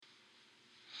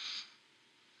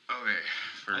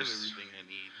first. I have everything I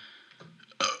need.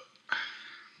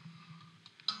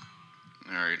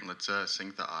 All right, let's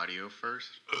sync the audio first.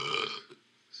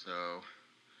 So.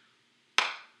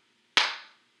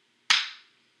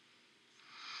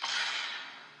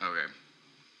 Okay.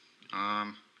 All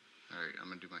right, I'm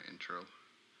gonna do my intro.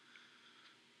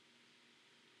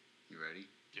 You ready?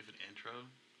 Do you have an intro?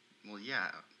 Well,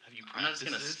 yeah. Have you practiced I'm not just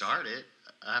gonna this? start it.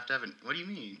 I have to have an. What do you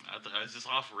mean? Is this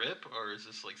off rip, or is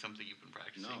this like something you've been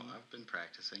practicing? No, I've been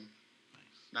practicing.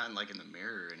 Nice. Not in, like in the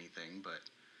mirror or anything, but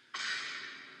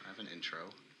I have an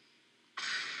intro.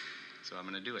 So I'm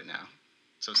gonna do it now.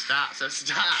 So stop. All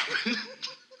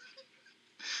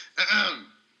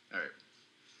right.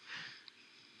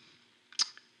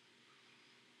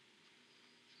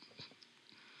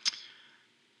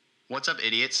 What's up,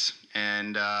 idiots?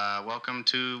 And welcome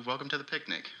to the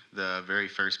picnic, the very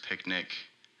first picnic,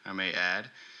 I may add,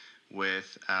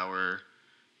 with our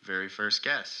very first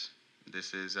guest.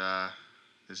 This is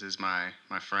my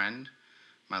friend,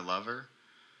 my lover,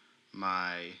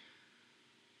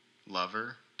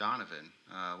 Donovan.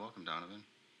 Welcome, Donovan.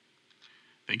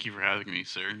 Thank you for having me,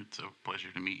 sir. It's a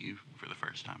pleasure to meet you for the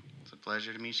first time. It's a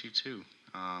pleasure to meet you too.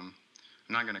 I'm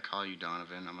not gonna call you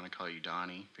Donovan. I'm gonna call you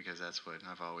Donnie because that's what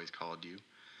I've always called you.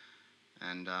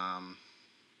 And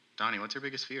Donnie, what's your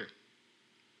biggest fear?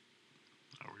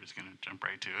 Oh, we're just gonna jump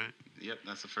right to it. Yep,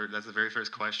 that's the very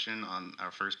first question on our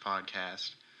first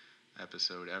podcast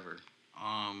episode ever.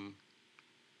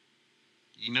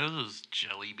 You know those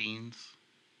jelly beans,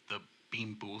 the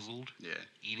Bean Boozled? Yeah,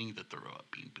 Eating the throw up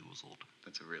Bean Boozled.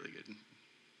 that's a really good.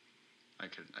 I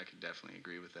could definitely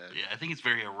agree with that. Yeah, I think it's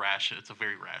very irrational. It's a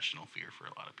very rational fear for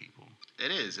a lot of people.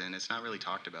 It is, and it's not really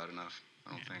talked about enough.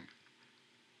 I don't think.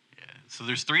 Yeah. So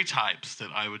there's three types that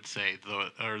I would say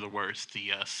are the worst.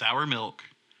 The sour milk.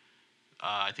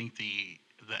 I think the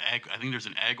egg. I think there's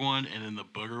an egg one, and then the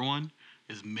booger one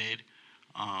is mid.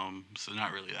 So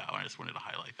not really that one. I just wanted to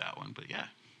highlight that one. But yeah.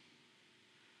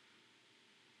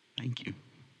 Thank you.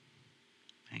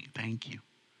 Thank you.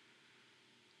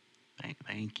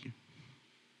 Thank you.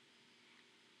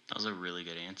 That was a really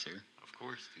good answer. Of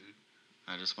course, dude.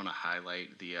 I just want to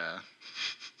highlight the. I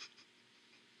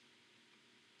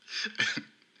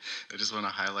just want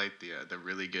to highlight the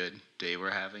really good day we're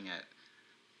having at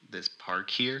this park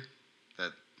here.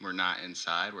 That we're not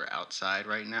inside, we're outside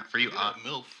right now. For you,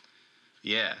 MILF.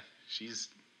 Yeah, she's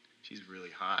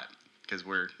really hot because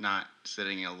we're not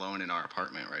sitting alone in our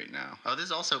apartment right now. Oh, this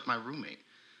is also my roommate.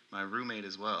 My roommate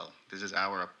as well. This is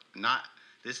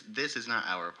This is not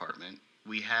our apartment.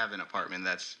 We have an apartment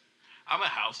that's. I'm a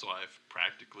housewife,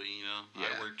 practically, you know.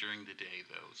 Yeah. I work during the day,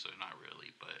 though, so not really.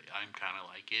 But I'm kind of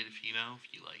like it, if you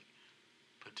like,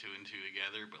 put two and two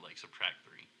together, but, like, subtract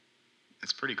three.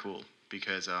 It's pretty cool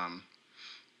because,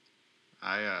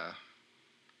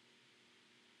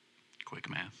 Quick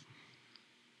math.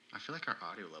 I feel like our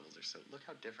audio levels are look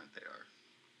how different they are.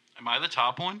 Am I the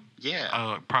top one?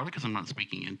 Yeah. Probably because I'm not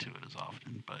speaking into it as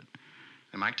often, but.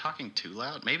 Am I talking too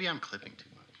loud? Maybe I'm clipping too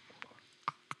much.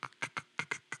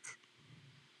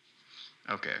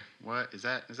 Okay, what is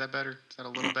that? Is that better? Is that a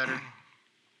little better?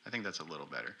 I think that's a little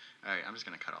better. All right, I'm just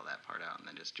gonna cut all that part out and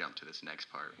then just jump to this next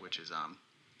part, which is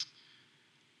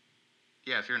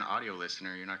yeah, if you're an audio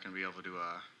listener, you're not gonna be able to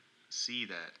see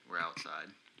that we're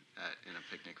outside in a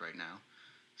picnic right now.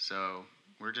 So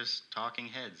we're just talking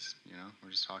heads, you know.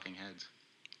 We're just talking heads.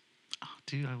 Oh,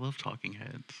 dude, I love Talking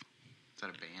Heads. Is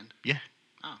that a band? Yeah.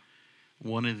 Oh.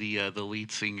 One of the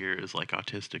lead singer is like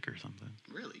autistic or something.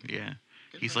 Really? Yeah.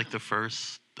 He's like the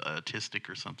first autistic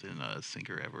or something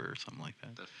singer ever or something like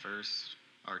that. The first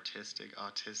autistic.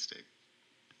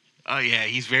 Oh yeah,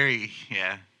 he's very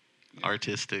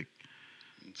artistic.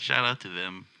 Shout out to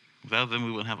them. Without them,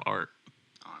 we wouldn't have art.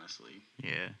 Honestly.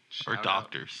 Yeah. Shout or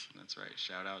doctors. Out. That's right.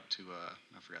 Shout out to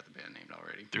I forgot the band name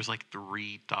already. There's like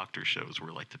 3 doctor shows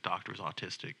where like the doctor's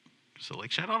autistic. So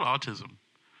like shout out to autism.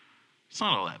 It's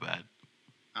not all that bad.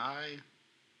 I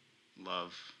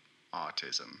love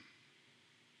autism.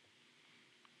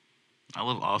 I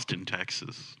love Austin,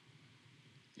 Texas.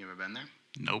 You ever been there?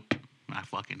 Nope. I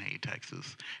fucking hate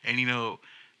Texas. And you know,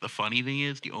 the funny thing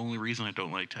is, the only reason I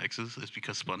don't like Texas is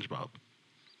because SpongeBob.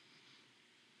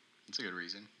 That's a good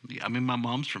reason. Yeah, I mean, my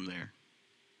mom's from there.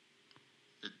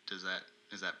 Is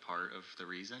that part of the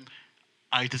reason?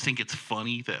 I just think it's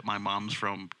funny that my mom's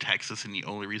from Texas, and the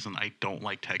only reason I don't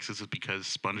like Texas is because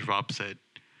SpongeBob said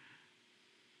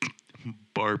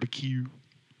barbecue.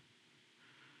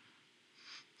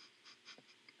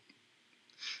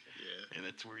 Yeah. And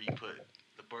that's where you put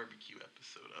the barbecue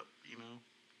episode up, you know?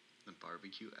 The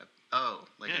barbecue Oh,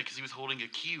 like yeah, because he was holding a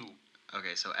cue.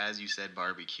 Okay, so as you said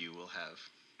barbecue, we'll have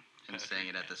and saying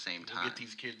it at the same time. We'll get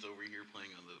these kids over here playing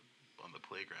on the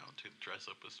playground to dress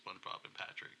up as SpongeBob and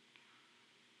Patrick.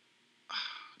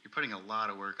 You're putting a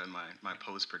lot of work on my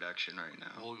post-production right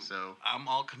now. Well, so I'm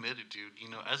all committed, dude. You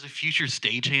know, as a future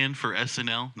stagehand for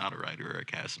SNL, not a writer or a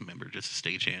cast member, just a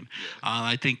stagehand. Yeah.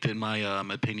 I think that my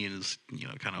opinion is,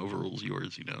 kind of overrules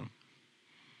yours.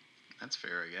 That's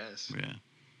fair, I guess. Yeah.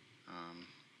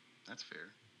 That's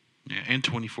fair. Yeah, and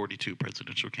 2042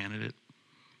 presidential candidate.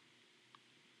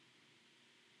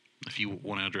 If you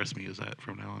want to address me as that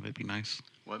from now on, that'd be nice.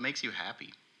 What makes you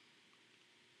happy?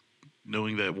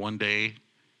 Knowing that one day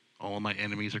all of my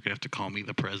enemies are going to have to call me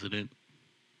the president.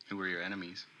 Who are your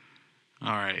enemies?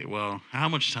 All right, well, how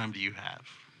much time do you have?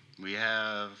 We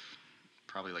have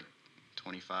probably like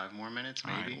 25 more minutes,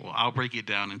 maybe. All right, well, I'll break it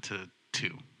down into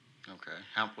 2. Okay.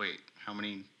 How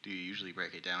many do you usually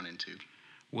break it down into?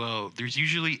 Well, there's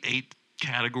usually 8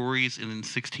 categories and then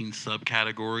 16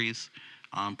 subcategories.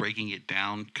 Breaking it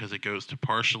down because it goes to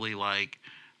partially like,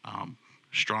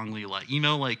 strongly like,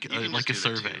 like a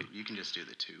survey. You can just do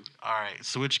the 2. All right,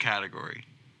 so which category?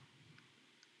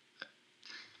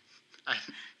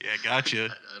 Yeah,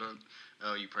 gotcha. I don't.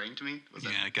 Oh, you pranked me?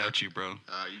 I got you, bro.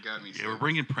 You got me. Yeah, we're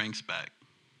bringing pranks back.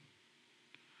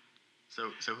 So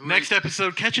who next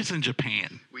episode, catch us in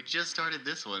Japan. We just started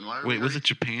this one. Wait, was it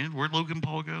Japan? Where'd Logan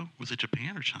Paul go? Was it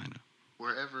Japan or China?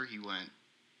 Wherever he went,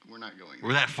 we're not going there.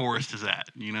 Where that forest is at,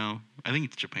 I think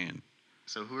it's Japan.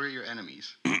 So who are your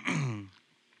enemies?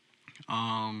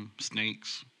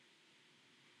 Snakes.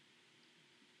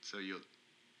 So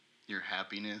your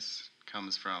happiness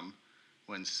comes from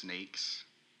when snakes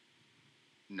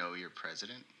know you're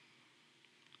president?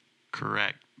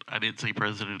 Correct. I didn't say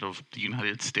president of the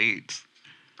United States.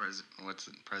 What's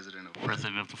the president of what?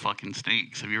 President of the fucking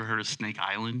snakes. Have you ever heard of Snake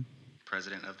Island?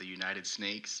 President of the United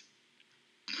Snakes?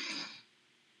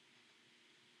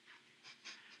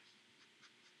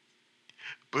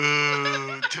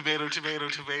 Boo! Tomato.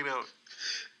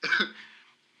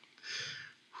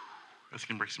 That's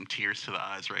going to bring some tears to the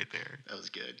eyes right there. That was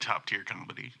good. Top tier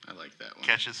comedy. I like that one.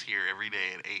 Catch us here every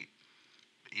day at 8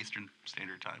 Eastern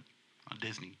Standard Time on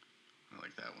Disney. I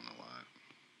like that one a lot.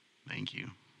 Thank you.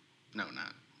 No,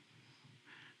 not.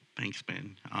 Thanks,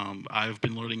 man. I've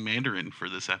been learning Mandarin for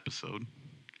this episode.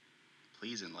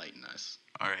 Please enlighten us.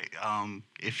 All right.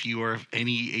 If you are of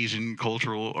any Asian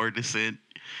cultural or descent,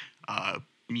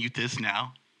 mute this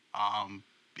now.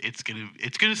 It's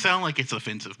gonna sound like it's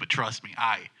offensive, but trust me,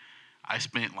 I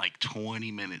spent like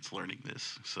 20 minutes learning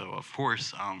this. So of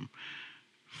course,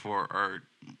 for our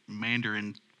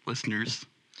Mandarin listeners.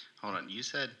 Hold on.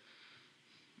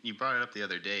 You brought it up the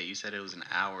other day. You said it was an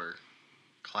hour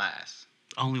class.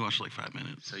 I only watched like 5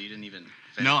 minutes. So you didn't even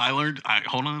finish. No, I learned.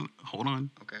 Hold on.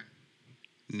 Okay.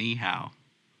 Ni hao.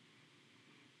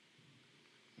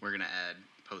 We're going to add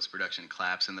post-production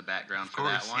claps in the background of for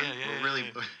course, that one.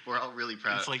 Yeah. We're all really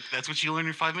proud. It's like, that's what you learned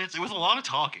in 5 minutes? It was a lot of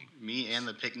talking. Me and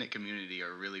the picnic community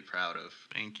are really proud of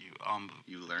Thank you.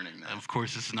 you learning that. Of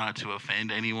course, this is not to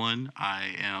offend anyone.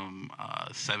 I am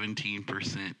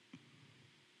 17%.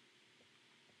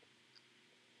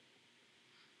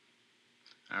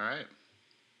 All right.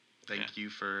 Thank you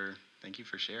for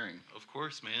sharing. Of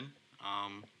course, man.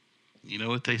 You know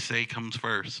what they say comes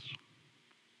first.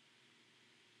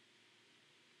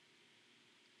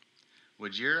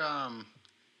 Would your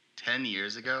 10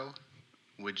 years ago,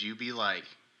 would you be like,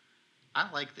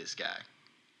 I like this guy?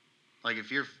 Like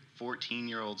if your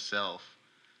 14-year-old self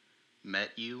met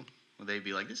you, would they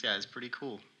be like, this guy's pretty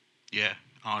cool? Yeah,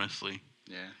 honestly.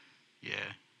 Yeah.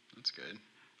 That's good.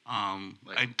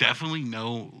 I definitely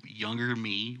know younger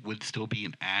me would still be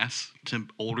an ass to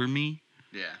older me.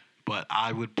 Yeah. But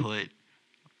I would put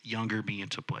younger me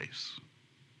into place.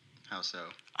 How so?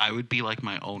 I would be like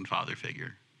my own father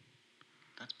figure.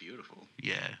 That's beautiful.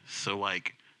 Yeah. So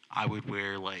like I would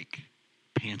wear like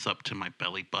pants up to my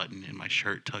belly button and my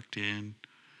shirt tucked in.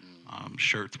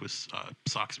 Shirts with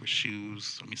socks with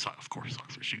shoes. I mean, of course,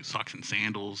 socks with shoes. Socks and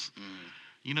sandals.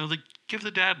 Give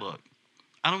the dad look.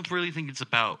 I don't really think it's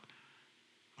about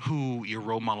who your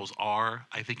role models are.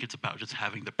 I think it's about just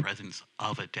having the presence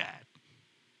of a dad.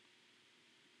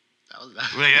 That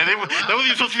wasn't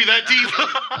even supposed to be that deep.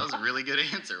 That was a really good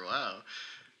answer. Wow.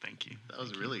 Thank you. That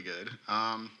was really good.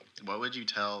 What would you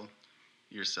tell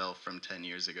yourself from 10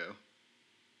 years ago?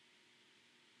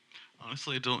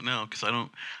 Honestly, I don't know. Because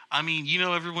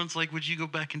everyone's like, would you go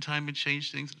back in time and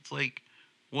change things? It's like,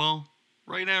 well,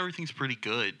 right now everything's pretty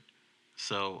good.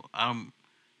 So I'm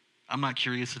not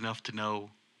curious enough to know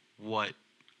what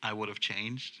I would have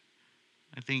changed.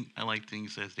 I think I like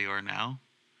things as they are now.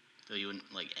 So you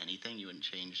wouldn't like anything? You wouldn't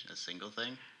change a single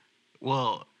thing?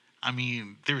 Well,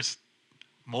 there's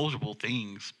multiple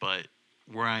things, but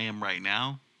where I am right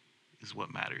now is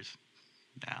what matters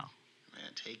now.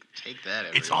 Man, take that,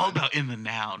 everyone. It's all about in the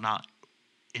now, not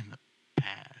in the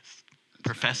past. That's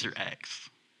Professor nice. X,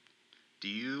 Do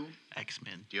you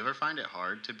X-Men. ever find it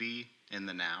hard to be in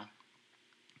the now?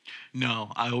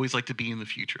 No, I always like to be in the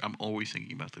future. I'm always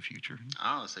thinking about the future.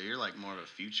 Oh, so you're like more of a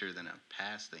future than a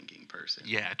past thinking person.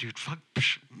 Yeah, dude, fuck.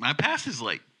 My past is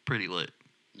like pretty lit.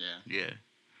 Yeah. Yeah.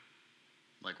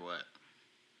 Like what?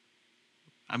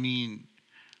 I mean,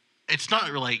 it's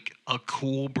not like a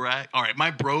cool brag. All right, my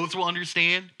bros will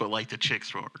understand, but like the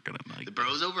chicks are gonna like. The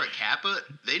bros over at Kappa,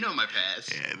 they know my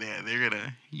past. Yeah, they're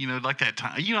gonna, like that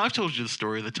time. I've told you the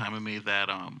story of the time I made that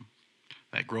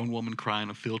grown woman cry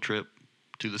on a field trip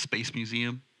to the Space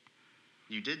Museum.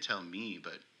 You did tell me,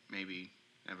 but maybe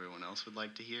everyone else would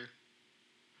like to hear.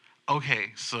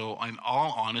 Okay, so in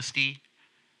all honesty,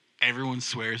 everyone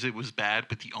swears it was bad,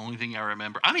 but the only thing I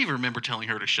remember, I don't even remember telling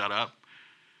her to shut up,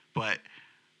 but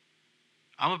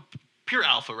I'm a pure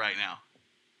alpha right now.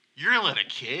 You're gonna let a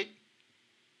kid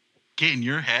get in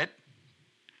your head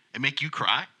and make you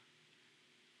cry?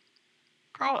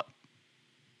 Grow up.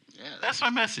 Yeah, That's my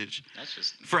message. That's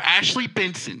just For Ashley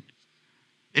Benson,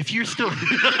 if you're still... I'm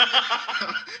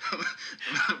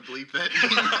gonna bleep that.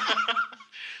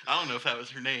 I don't know if that was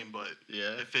her name, but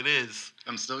Yeah. if it is...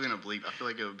 I'm still gonna bleep. I feel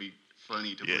like it would be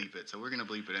funny to Yeah. bleep it, so we're gonna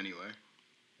bleep it anyway.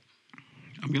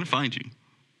 I'm gonna find you.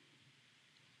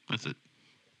 That's it.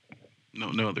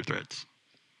 No other threats.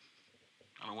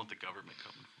 I don't want the government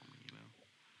coming for me,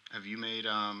 Have you made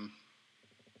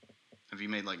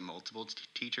like multiple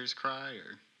teachers cry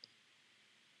or?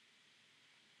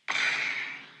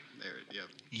 There, yep.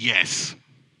 Yes.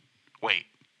 Wait.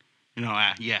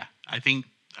 Yeah. I think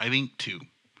 2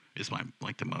 is my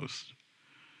the most.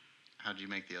 How'd you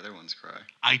make the other ones cry?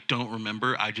 I don't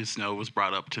remember. I just know it was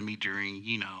brought up to me during,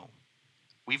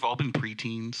 we've all been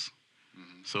preteens.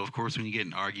 Mm-hmm. So, of course, when you get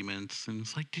in arguments, and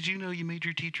it's like, did you know you made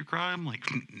your teacher cry? I'm like,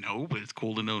 no, but it's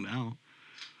cool to know now.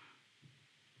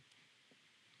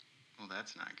 Well,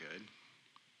 that's not good.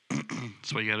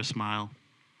 That's why you gotta smile.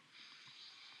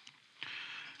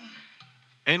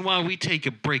 And while we take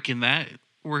a break in that,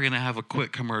 we're gonna have a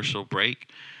quick commercial break.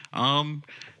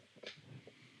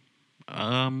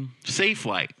 Safe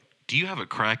Light. Do you have a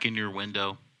crack in your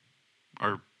window?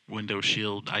 Or window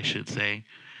shield, I should say.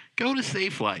 Go to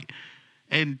Safe Light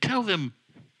and tell them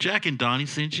Jack and Donnie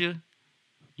sent you.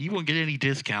 You won't get any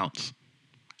discounts,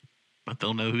 but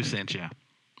they'll know who sent you.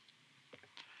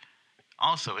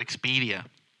 Also, Expedia.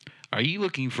 Are you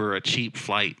looking for a cheap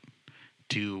flight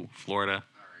to Florida? All right.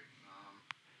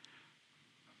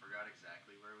 I forgot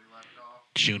exactly where we left off.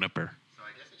 Juniper. So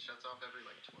I guess it shuts off every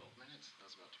like 12 minutes. That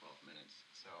was about 12 minutes.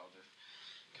 So I'll just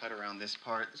cut around this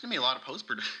part. There's gonna be a lot of a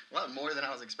lot more than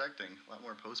I was expecting. A lot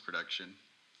more post production.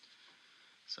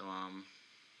 So I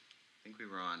think we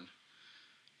were on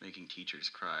making teachers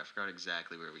cry. I forgot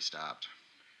exactly where we stopped.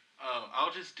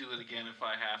 I'll just do it again if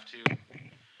I have to.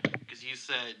 Because you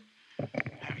said,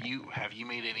 have you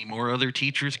made any more other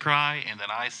teachers cry? And then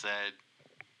I said,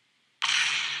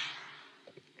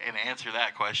 and answer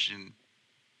that question,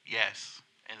 yes.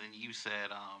 And then you said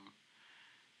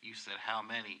how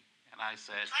many? And I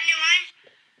said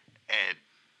 21.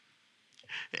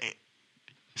 And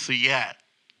so yeah,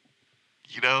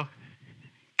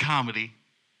 comedy.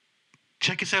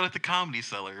 Check us out at the Comedy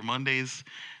Cellar Mondays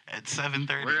at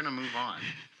 7:30. We're gonna move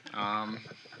on.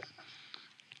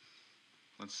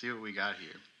 Let's see what we got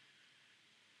here.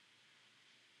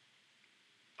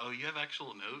 Oh, you have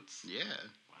actual notes? Yeah.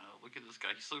 Wow, look at this guy.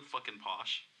 He's so fucking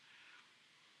posh.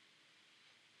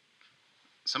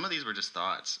 Some of these were just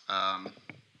thoughts.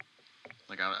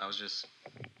 Like I was just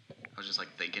like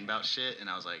thinking about shit, and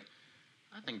I was like,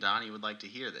 I think Donnie would like to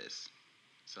hear this.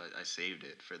 So I saved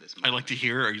it for this moment. I'd like to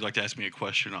hear, or you'd like to ask me a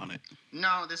question on it?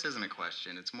 No, this isn't a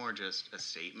question. It's more just a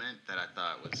statement that I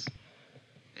thought was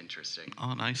interesting.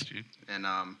 Oh, nice, dude. And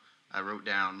I wrote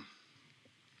down,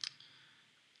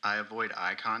 I avoid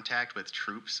eye contact with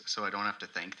troops so I don't have to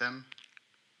thank them.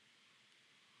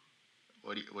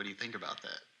 What do you think about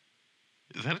that?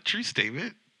 Is that a true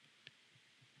statement?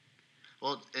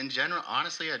 Well, in general,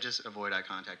 honestly, I just avoid eye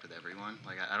contact with everyone.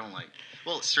 Like, I don't like,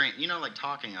 well, strange, like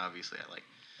talking, obviously,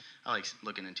 I like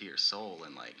looking into your soul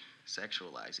and like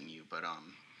sexualizing you. But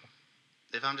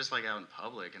if I'm just like out in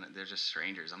public and they're just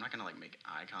strangers, I'm not gonna like make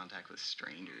eye contact with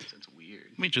strangers. It's weird.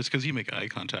 I mean, just because you make eye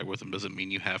contact with them doesn't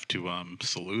mean you have to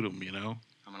salute them,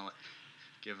 I'm gonna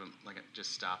give them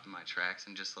just stop in my tracks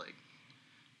and just like,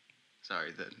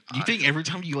 sorry. You think every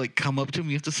time you like come up to them,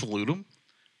 you have to salute them?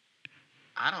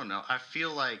 I don't know. I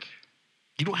feel like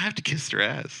you don't have to kiss their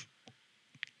ass.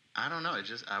 I don't know.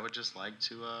 I would just like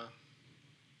to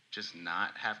just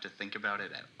not have to think about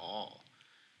it at all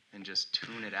and just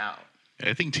tune it out.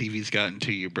 I think TV's gotten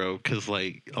to you, bro, because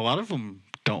like a lot of them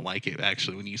don't like it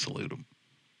actually when you salute them.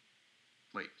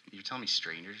 Wait, you tell me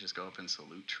strangers just go up and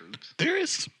salute troops? There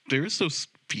is those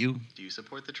few. Do you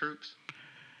support the troops?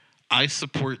 I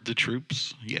support the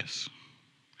troops. Yes.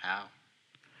 How?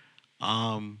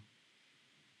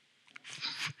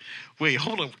 Wait,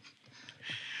 hold on.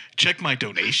 Check my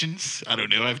donations. I don't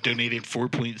know. I've donated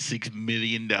 $4.6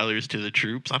 million to the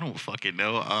troops. I don't fucking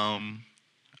know.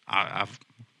 I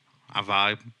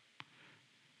vibe.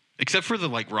 Except for the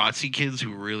like ROTC kids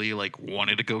who really like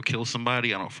wanted to go kill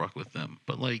somebody, I don't fuck with them.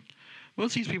 But like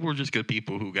most of these people are just good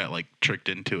people who got like tricked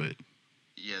into it.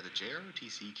 Yeah, the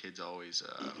JROTC kids always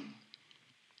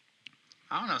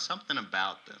I don't know, something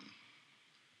about them.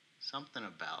 Something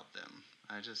about them.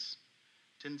 I just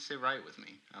didn't sit right with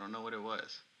me. I don't know what it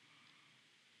was.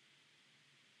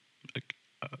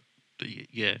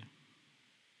 Yeah.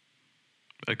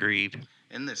 Agreed.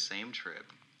 In this same trip,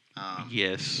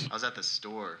 yes. I was at the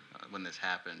store when this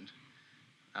happened.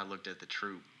 I looked at the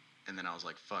troop, and then I was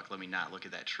like, fuck, let me not look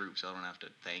at that troop so I don't have to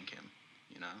thank him,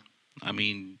 you know? I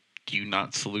mean, do you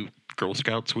not salute Girl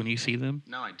Scouts when you see them?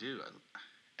 No, I do.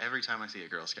 Every time I see a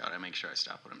Girl Scout, I make sure I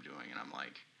stop what I'm doing, and I'm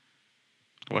like...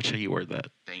 Watch how you word that.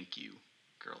 Thank you,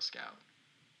 Girl Scout.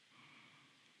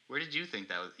 Where did you think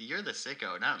that was? You're the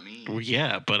sicko, not me. Well,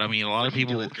 yeah, but I mean, a lot of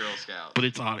people... What do you do with Girl Scouts? But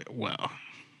it's on... Well...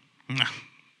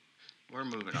 We're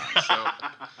moving on. So,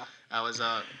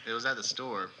 it was at the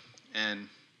store, and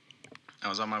I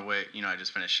was on my way, I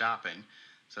just finished shopping.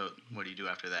 So, what do you do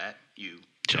after that? You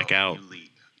check out. You leave.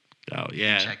 Oh,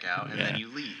 yeah. You check out, and then you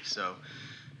leave. So,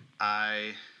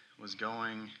 I was in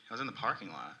the parking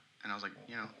lot, and I was like,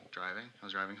 driving. I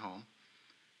was driving home,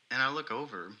 and I look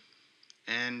over,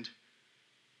 and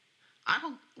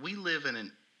we live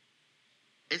in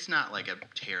it's not like a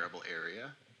terrible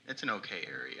area. It's an okay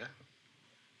area.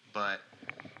 But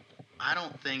I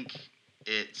don't think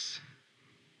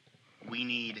we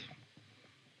need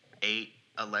 8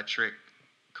 electric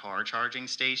car charging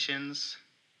stations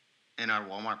in our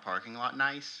Walmart parking lot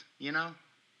nice, Because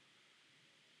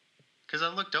I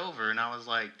looked over and I was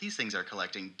like, these things are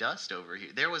collecting dust over here.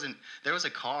 There was a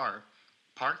car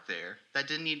parked there that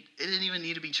didn't even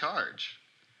need to be charged.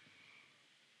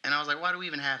 And I was like, why do we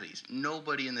even have these?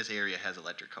 Nobody in this area has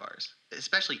electric cars,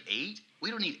 especially 8.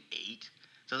 We don't need 8.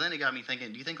 So then it got me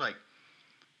thinking, do you think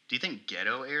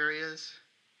ghetto areas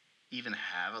even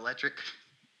have electric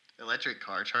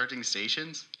car charging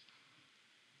stations?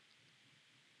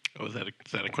 Oh, is that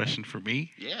a question for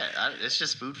me? Yeah, it's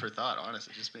just food for thought,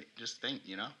 honestly. Just think,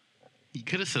 You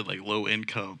could have said like low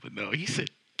income, but no, he said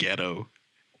ghetto.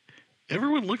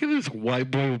 Everyone look at this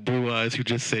white boy with blue eyes who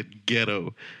just said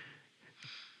ghetto.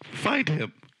 Find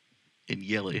him and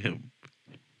yell at him.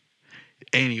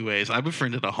 Anyways, I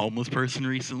befriended a homeless person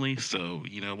recently, so,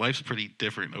 life's pretty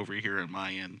different over here on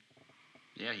my end.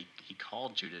 Yeah, he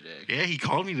called you today. Yeah, he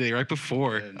called me today right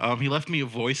before. He left me a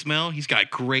voicemail. He's got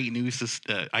great news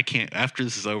after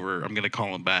this is over, I'm going to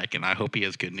call him back, and I hope he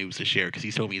has good news to share, because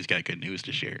he told me he's got good news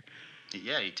to share.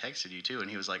 Yeah, he texted you, too, and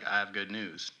he was like, I have good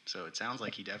news. So it sounds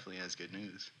like he definitely has good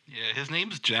news. Yeah, his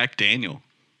name's Jack Daniel.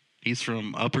 He's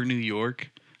from Upper New York.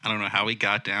 I don't know how he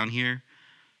got down here.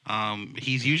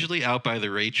 He's usually out by the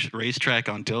racetrack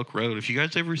on Dilk Road. If you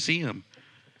guys ever see him,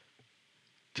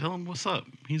 tell him what's up.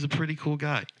 He's a pretty cool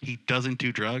guy. He doesn't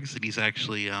do drugs, and he's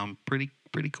actually pretty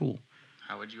cool.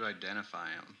 How would you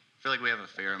identify him? I feel like we have a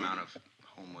fair amount of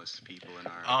homeless people in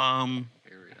our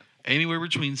area. Anywhere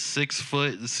between 6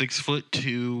 foot and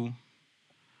 6'2",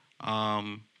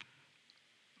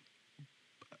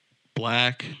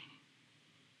 black.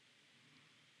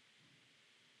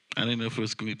 I didn't know if it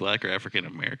was going to be black or African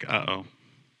American. Uh-oh.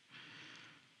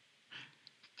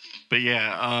 But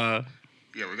yeah,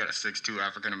 yeah, we got a 6'2"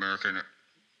 African American.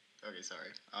 Okay, sorry.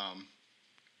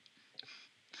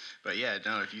 But yeah,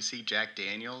 no, if you see Jack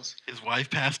Daniels, his wife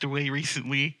passed away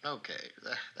recently. Okay,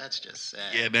 that's just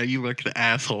sad. Yeah, now you look the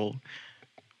asshole.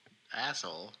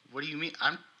 Asshole? What do you mean?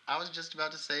 I was just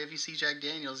about to say, if you see Jack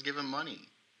Daniels, give him money.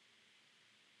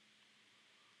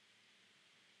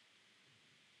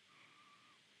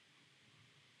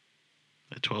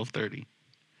 At 12:30.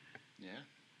 Yeah.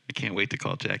 I can't wait to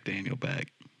call Jack Daniel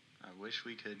back. I wish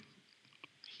we could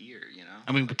hear,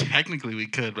 I mean, technically we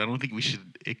could, but I don't think we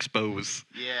should expose.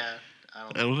 Yeah.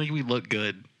 I don't think we look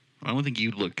good. I don't think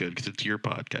you'd look good because it's your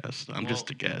podcast. I'm just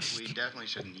a guest. We definitely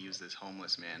shouldn't use this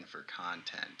homeless man for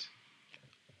content.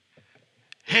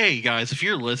 Hey, guys, if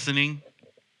you're listening,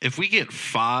 if we get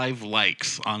 5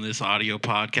 likes on this audio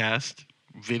podcast,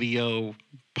 video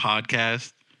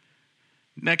podcast,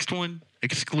 Next one,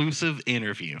 exclusive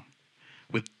interview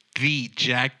with the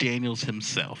Jack Daniels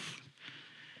himself.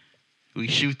 We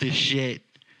shoot this shit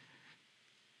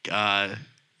uh,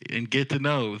 and get to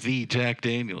know the Jack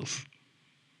Daniels.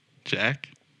 Jack,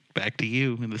 back to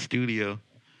you in the studio.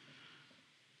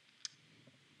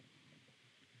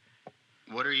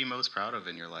 What are you most proud of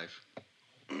in your life?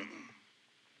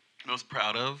 Most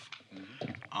proud of?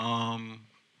 Um,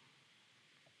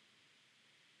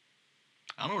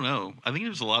 I don't know. I think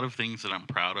there's a lot of things that I'm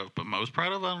proud of, but most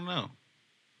proud of, I don't know.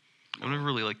 I've never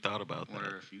really thought about What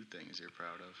that. are a few things you're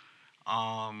proud of?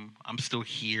 I'm still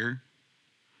here.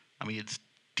 I mean, it's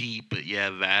deep, but yeah,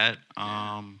 that.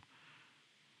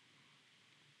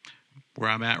 Where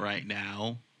I'm at right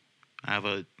now, I have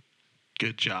a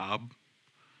good job.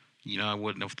 You know, I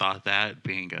wouldn't have thought that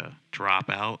being a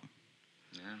dropout.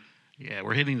 Yeah. Yeah,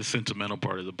 we're hitting the sentimental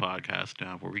part of the podcast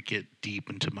now where we get deep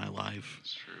into my life.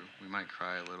 That's true. We might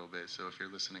cry a little bit, so if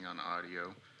you're listening on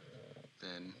audio,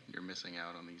 then you're missing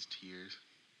out on these tears.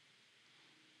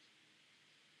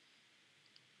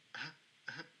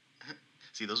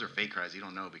 See, those are fake cries. You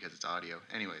don't know because it's audio.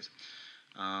 Anyways.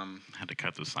 I had to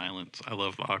cut the silence. I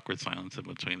love the awkward silence in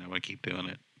between. I'm going to keep doing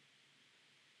it.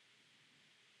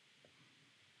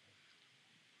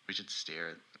 We should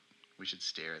stare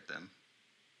at them.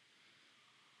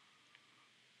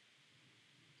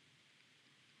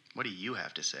 What do you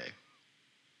have to say?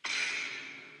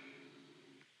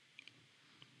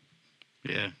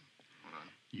 Yeah. Hold on.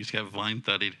 You just got vine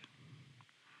thudded.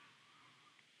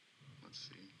 Let's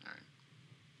see. All right.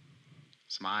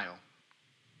 Smile.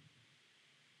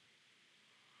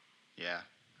 Yeah,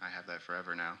 I have that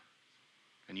forever now.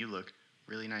 And you look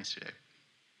really nice today.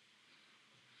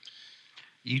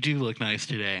 You do look nice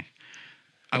today.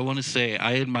 I want to say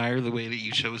I admire the way that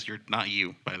you chose your. Not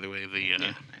you, by the way. Yeah, I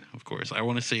know. Of course. I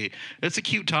want to say that's a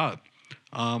cute top.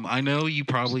 I know you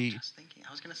probably.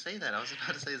 I was gonna say that. I was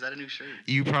about to say, is that a new shirt?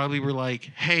 You probably were like,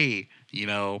 "Hey, you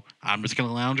know, I'm just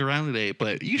gonna lounge around today,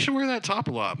 but you should wear that top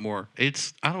a lot more." I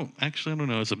don't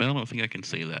know, Isabel. I don't think I can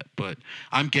say that, but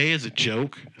I'm gay as a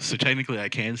joke, so technically I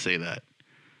can say that.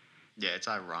 Yeah, it's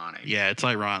ironic. Yeah, it's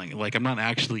ironic. Like I'm not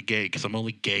actually gay because I'm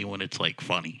only gay when it's like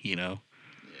funny, you know.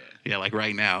 Yeah. Yeah, like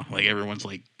right now, like everyone's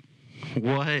like,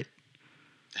 "What?"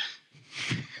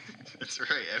 That's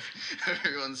right.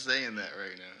 Everyone's saying that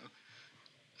right now.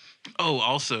 Oh,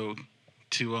 also,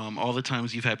 to all the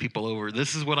times you've had people over,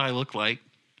 this is what I look like.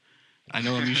 I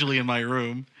know I'm usually in my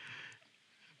room,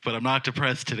 but I'm not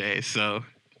depressed today, so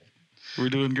we're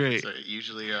doing great. So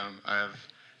usually, I have,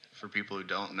 for people who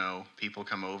don't know, people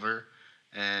come over,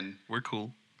 and We're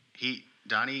cool.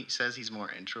 Donnie says he's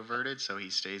more introverted, so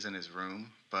he stays in his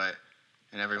room,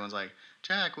 and everyone's like,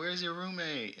 Jack, where's your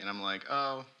roommate? And I'm like,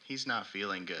 oh, he's not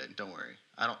feeling good. Don't worry.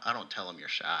 I don't tell him you're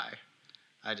shy.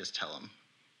 I just tell him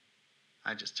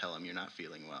you're not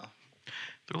feeling well.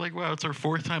 They're like, wow, it's our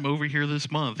 4th time over here this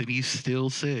month, and he's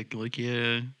still sick. Like,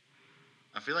 yeah.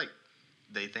 I feel like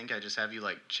they think I just have you,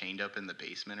 like, chained up in the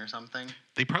basement or something.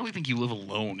 They probably think you live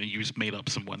alone, and you just made up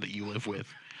someone that you live with.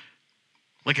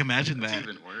 Like, imagine That's that.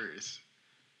 even worse.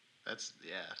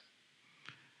 Yeah.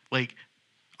 Like,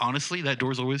 honestly, that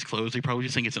door's always closed. They probably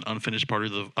just think it's an unfinished part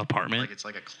of the apartment. Like it's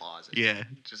like a closet. Yeah.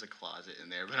 Just a closet in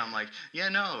there. But I'm like, yeah,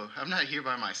 no, I'm not here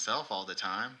by myself all the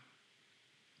time.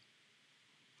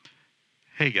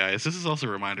 Hey, guys, this is also a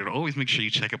reminder to always make sure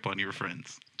you check up on your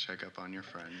friends. Check up on your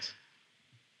friends.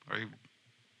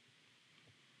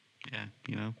 Yeah,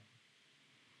 you know.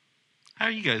 How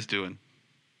are you guys doing?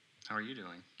 How are you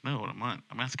doing? No,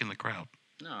 I'm asking the crowd.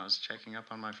 No, I was checking up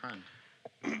on my friend.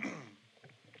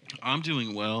 I'm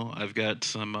doing well. I've got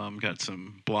some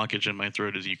blockage in my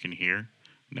throat, as you can hear.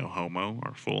 No homo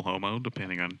or full homo,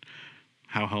 depending on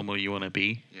how homo you want to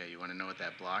be. Yeah, you want to know what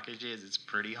that blockage is? It's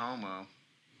pretty homo.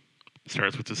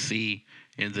 Starts with a C,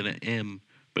 ends in an M,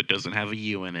 but doesn't have a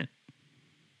U in it.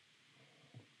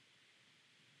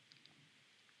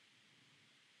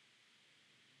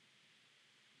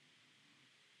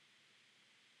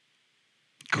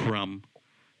 Crumb.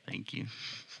 Thank you.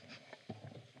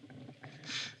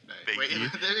 Wait,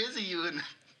 there is a U in.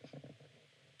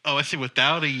 Oh, I see.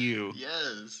 Without a U.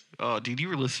 Yes. Oh, dude, you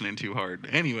were listening too hard.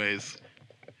 Anyways,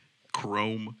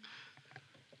 Chrome.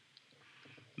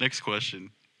 Next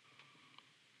question.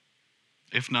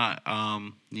 If not,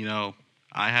 you know,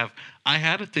 I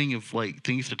had a thing of like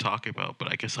things to talk about,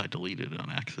 but I guess I deleted it on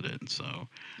accident. So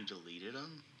You deleted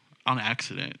them? on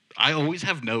accident, I always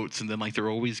have notes, and then like they're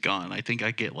always gone. I think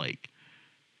I get like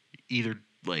either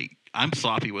like I'm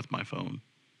sloppy with my phone.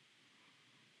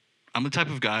 I'm the type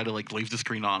of guy to like leave the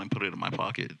screen on and put it in my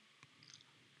pocket.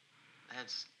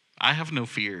 I have no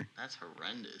fear. That's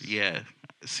horrendous. Yeah.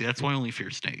 See, that's why I only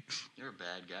fear snakes. You're a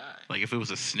bad guy. Like, if it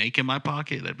was a snake in my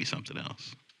pocket, that'd be something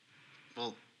else.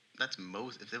 Well, that's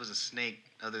most. If there was a snake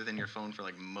other than your phone for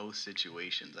like most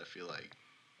situations, I feel like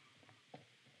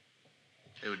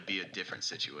it would be a different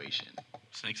situation.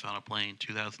 Snakes on a Plane,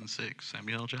 2006,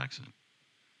 Samuel L. Jackson.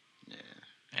 Yeah.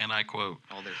 And I quote,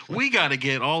 All their "We got to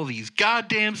get all these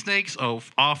goddamn snakes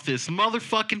off this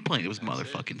motherfucking plane." It was That's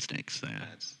motherfucking it. snakes. Yeah.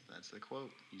 That's the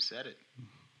quote. You said it.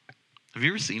 Have you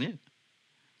ever seen it?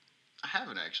 I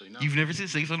haven't actually. No. You've never seen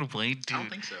Snakes on a Plane? Dude, I don't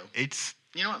think so. It's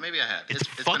You know what? Maybe I have. it's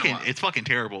been a fucking while. it's fucking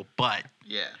terrible. But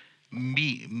Yeah.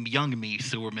 young me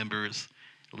still remembers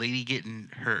lady getting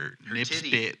her nips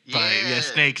titty. bit by Yeah.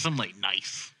 snakes. I'm like,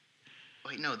 nice.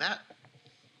 Wait, no, that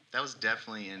was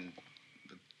definitely in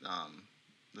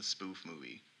the spoof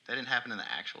movie. That didn't happen in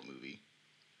the actual movie.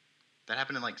 That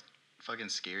happened in like fucking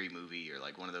Scary Movie or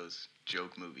like one of those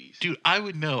joke movies. Dude, I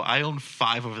would know. I own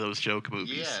 5 of those joke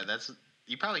movies. Yeah,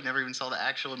 you probably never even saw the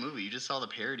actual movie. You just saw the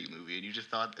parody movie, and you just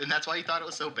thought, and that's why you thought it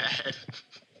was so bad.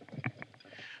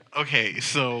 Okay,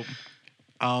 so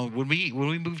when we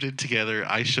moved in together,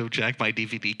 I showed Jack my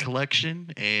DVD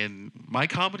collection, and my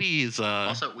comedy is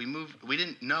Also, we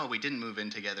didn't move in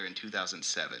together in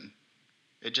 2007.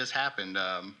 It just happened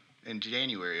in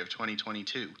January of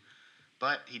 2022.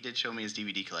 But he did show me his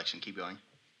DVD collection. Keep going.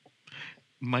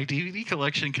 my DVD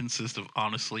collection consists of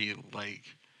honestly like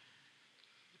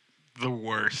the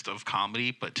worst of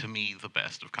comedy, but to me the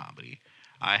best of comedy.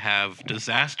 I have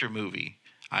disaster movie.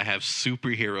 I have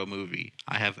superhero movie.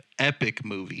 I have epic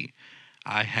movie.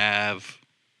 I have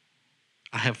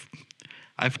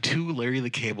 2 Larry the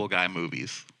Cable Guy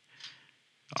movies.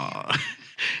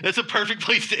 That's a perfect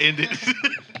place to end it.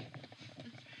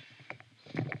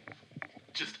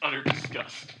 Just utter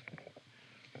disgust.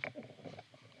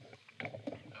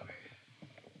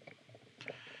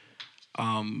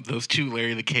 Those 2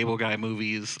 Larry the Cable Guy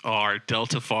movies are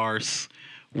Delta Farce,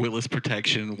 Willis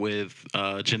Protection with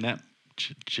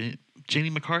Jenny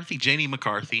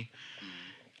McCarthy.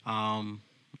 And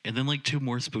then like 2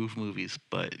 more spoof movies.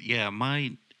 But yeah,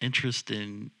 my interest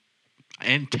and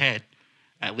Ted.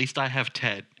 At least I have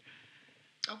Ted.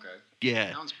 Okay.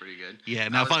 Yeah. Sounds pretty good. Yeah.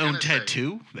 Now if I owned Ted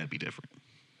 2, that'd be different.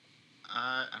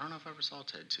 I don't know if I ever saw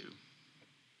Ted 2. I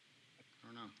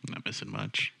don't know. Not missing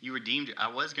much. You redeemed.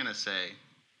 I was gonna say.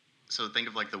 So think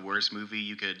of like the worst movie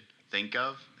you could think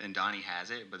of, and Donnie has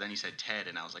it. But then you said Ted,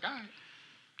 and I was like, all right.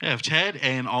 Yeah, I have Ted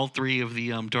and all 3 of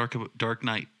the Dark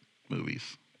Knight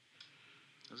movies.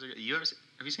 Those are good.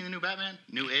 Have you seen the new Batman?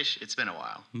 New-ish. It's been a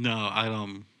while. No, I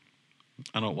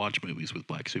don't watch movies with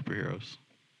black superheroes.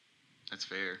 That's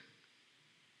fair.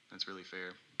 That's really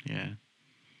fair. Yeah.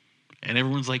 And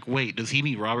everyone's like, wait, does he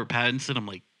mean Robert Pattinson? I'm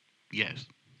like, yes.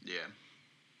 Yeah.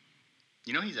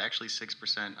 You know he's actually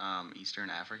 6% Eastern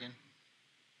African?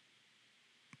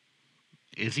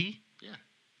 Is he? Yeah.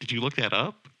 Did you look that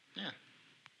up? Yeah.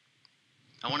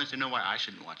 I wanted to know why I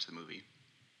shouldn't watch the movie.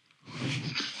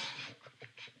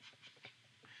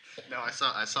 No,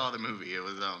 I saw the movie. It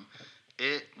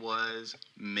was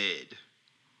mid.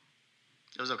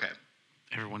 It was okay.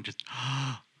 Everyone just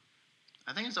I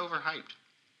think it's overhyped.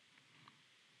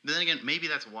 But then again, maybe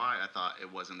that's why I thought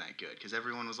it wasn't that good, because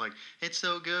everyone was like, it's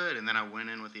so good, and then I went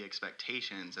in with the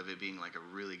expectations of it being like a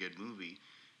really good movie.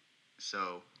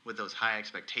 So with those high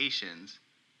expectations,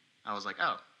 I was like,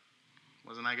 oh,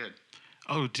 wasn't that good?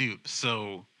 Oh, dude.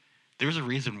 So there's a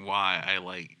reason why I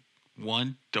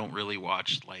don't really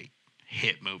watch like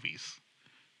hit movies,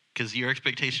 because your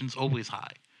expectations always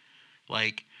high.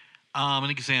 Like,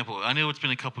 an example. I know it's been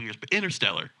a couple years, but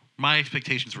Interstellar. My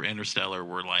expectations for Interstellar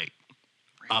were like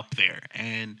up there,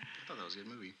 and I thought that was a good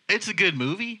movie. it's a good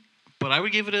movie, but I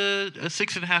would give it a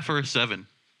 6.5 or a 7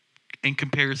 in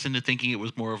comparison to thinking it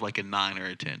was more of like a 9 or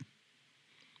a 10.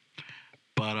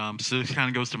 But so this kind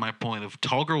of goes to my point of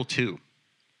Tall Girl 2.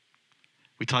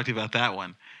 We talked about that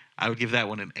one. I would give that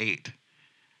one an 8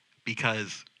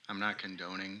 because I'm not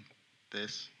condoning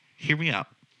this. hear me out.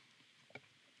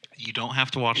 You don't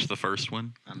have to watch the first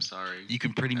one. I'm sorry. You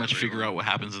can pretty much figure out what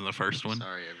happens in the first one.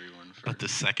 Sorry, everyone, for But the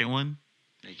second one,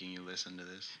 making you listen to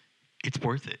this. it's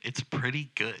worth it. It's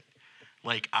pretty good.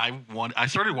 Like I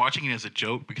started watching it as a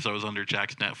joke because I was under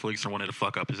Jack's Netflix and wanted to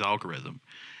fuck up his algorithm.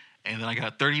 And then I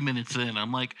got 30 minutes in.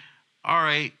 I'm like, all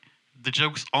right, the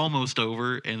joke's almost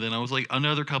over. And then I was like,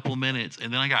 another couple minutes.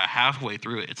 And then I got halfway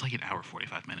through it. It's like an hour,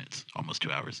 45 minutes, almost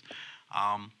 2 hours.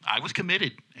 I was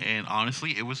committed. And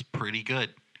honestly, it was pretty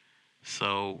good.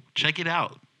 So check it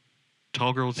out.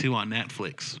 Tall Girl 2 on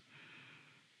Netflix.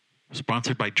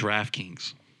 Sponsored by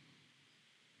DraftKings.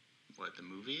 What, the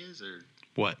movie is, or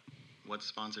What? What's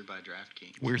sponsored by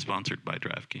DraftKings? We're sponsored by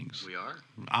DraftKings. We are?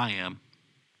 I am.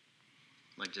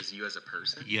 Like just you as a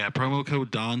person? Yeah, promo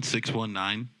code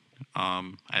Don619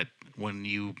 at when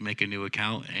you make a new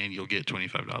account, and you'll get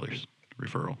 $25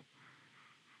 referral.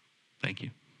 Thank you.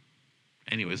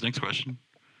 Anyways, next question.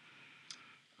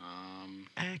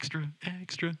 Extra.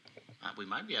 We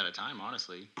might be out of time,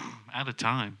 honestly. Out of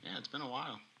time. Yeah, it's been a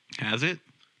while. Has it?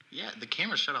 Yeah, the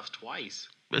camera shut off twice.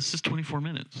 That's just 24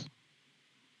 minutes.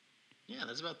 Yeah,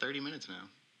 that's about 30 minutes now.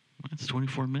 That's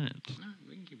 24 minutes. No,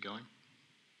 we can keep going.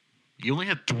 You only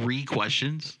had 3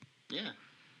 questions? Yeah.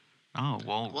 Oh,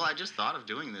 well. Well, I just thought of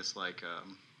doing this like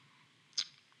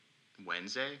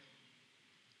Wednesday.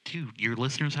 Dude, your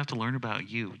listeners have to learn about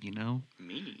you, you know?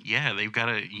 Me? Yeah, they've got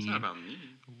to... It's not about me.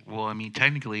 Well, I mean,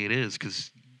 technically it is, because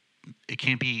it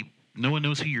can't be... No one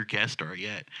knows who your guests are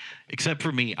yet. Except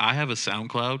for me. I have a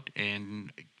SoundCloud,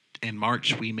 and in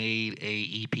March we made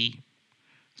a EP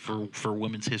for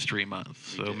Women's History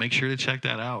Month. So make sure to check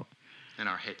that out. And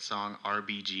our hit song,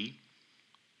 RBG.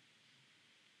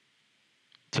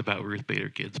 It's about Ruth Bader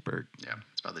Ginsburg. Yeah,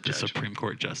 it's about the judge. The Supreme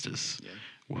Court Justice.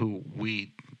 Yeah. Who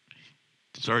we...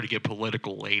 Sorry to get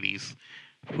political, ladies.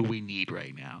 Who we need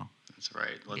right now. That's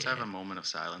right. Let's have a moment of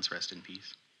silence. Rest in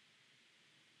peace.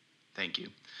 Thank you.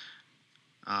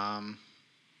 So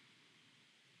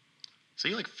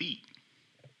you like feet?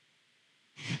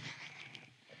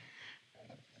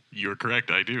 You're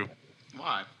correct, I do.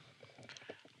 Why?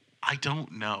 I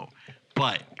don't know.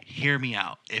 But hear me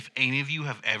out. If any of you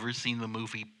have ever seen the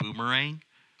movie Boomerang,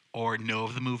 or know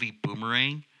of the movie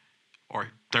Boomerang, or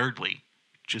thirdly,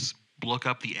 just look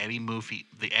up the Eddie Murphy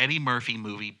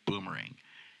movie Boomerang,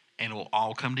 and it will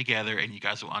all come together, and you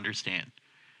guys will understand.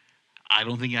 I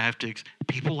don't think I have to...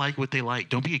 People like what they like.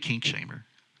 Don't be a kink shamer.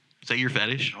 Is that your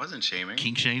fetish? I wasn't shaming.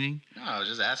 Kink shaming? No, I was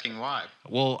just asking why.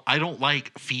 Well, I don't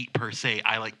like feet per se.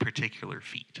 I like particular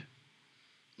feet.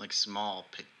 Like small,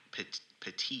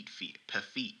 petite feet.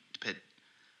 Petite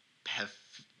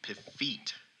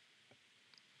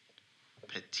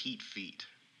feet.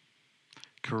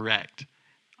 Correct.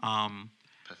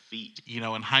 Feet. You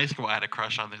know, in high school, I had a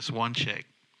crush on this one chick,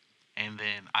 and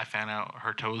then I found out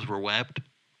her toes were webbed.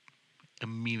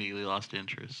 Immediately lost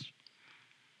interest.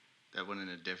 That went in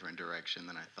a different direction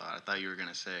than I thought. I thought you were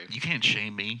gonna say. You can't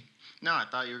shame me. No, I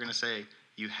thought you were gonna say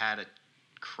you had a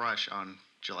crush on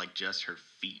like just her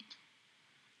feet.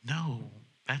 No,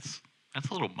 that's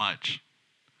a little much.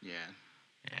 Yeah.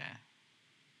 Yeah.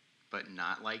 But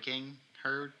not liking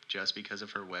her just because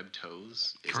of her webbed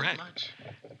toes isn't Correct. Much.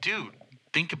 Dude,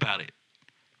 think about it.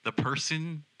 The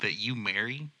person that you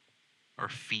marry are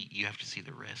feet. You have to see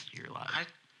the rest of your life.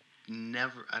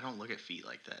 I don't look at feet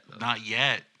like that, though. Not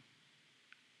yet.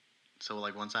 So,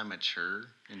 like, once I mature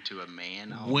into a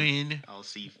man, I'll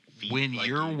see feet. When like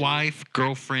your you wife,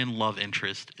 girlfriend, love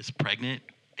interest is pregnant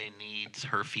and needs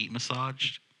her feet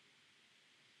massaged.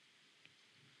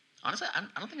 Honestly,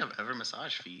 I don't think I've ever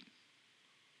massaged feet.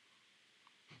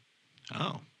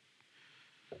 Oh.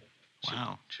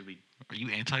 Wow. Should we... Are you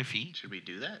anti-feet? Should we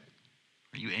do that?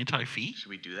 Are you anti-feet? Should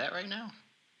we do that right now?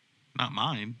 Not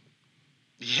mine.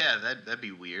 Yeah, that'd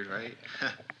be weird, right?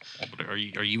 But are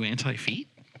you anti-feet?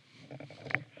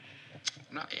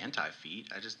 I'm not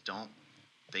anti-feet. I just don't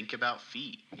think about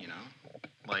feet, you know?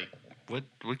 Like... What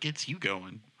gets you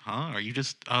going? Huh? Are you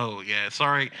just... Oh, yeah.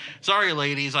 Sorry,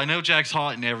 ladies. I know Jack's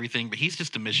hot and everything, but he's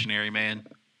just a missionary, man.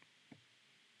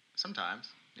 Sometimes,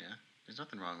 yeah. There's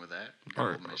nothing wrong with that.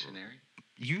 Or missionary.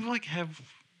 You, like, have...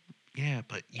 Yeah,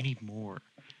 but you need more.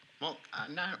 Well, I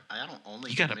don't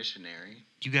only do missionary.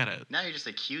 You gotta... Now you're just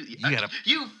accusing... You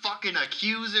You fucking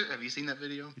accuser! Have you seen that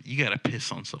video? You gotta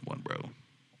piss on someone, bro.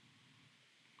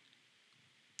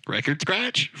 Record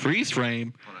scratch? Freeze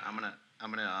frame. Hold on,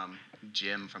 I'm gonna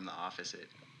Jim from The Office it.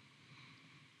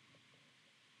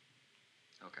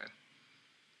 Okay.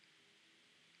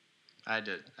 I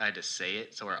had to say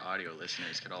it so our audio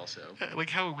listeners could also. Like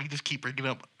how we just keep bringing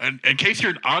up. And in case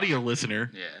you're an audio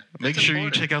listener, yeah, make sure you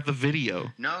check out the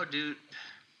video. No, dude.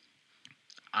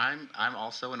 I'm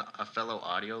also a fellow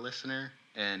audio listener,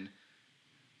 and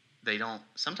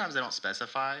sometimes they don't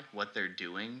specify what they're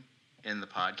doing in the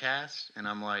podcast, and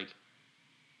I'm like,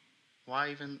 why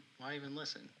even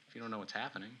listen if you don't know what's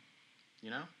happening,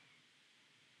 you know?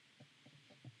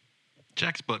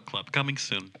 Jack's Book Club coming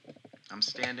soon. I'm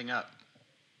standing up.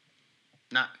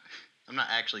 I'm not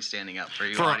actually standing up for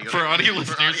you for audio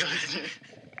listeners.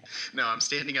 No, I'm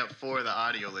standing up for the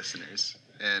audio listeners,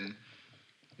 and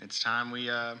it's time we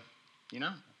it's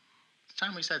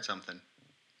time we said something.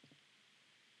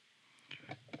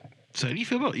 So how do you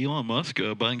feel about Elon Musk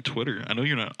buying Twitter? I know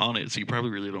you're not on it, so you probably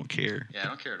really don't care. Yeah, I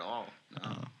don't care at all. No,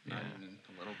 yeah. not even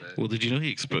a little bit. Well, did you know he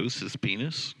exposed his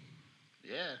penis?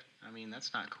 Yeah, I mean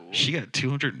that's not cool. She got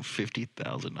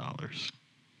 $250,000.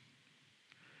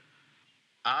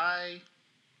 I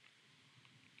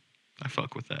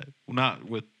fuck with that. Well, not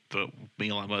with the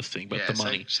Elon Musk thing, but the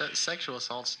money. Sexual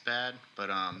assault's bad, but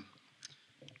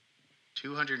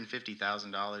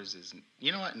 $250,000 is.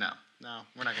 You know what? No,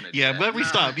 we're not gonna. Yeah, do that. but we No.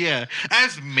 stop. Yeah,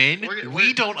 as men,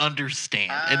 we don't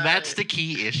understand, and that's I- the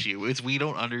key issue: is we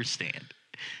don't understand.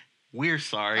 We're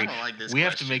sorry. I don't like this we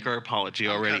have to question. make our apology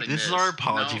I'm already. cutting This is our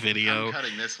apology video. I'm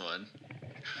cutting this one.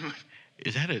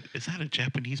 Is that a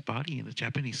Japanese body in the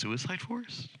Japanese suicide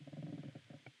force?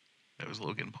 That was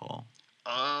Logan Paul.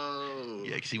 Oh.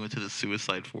 Yeah, because he went to the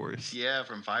suicide force. Yeah,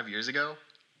 from 5 years ago.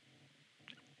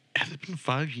 Has it been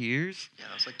 5 years? Yeah,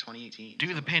 that was like 2018.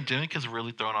 Dude, the pandemic has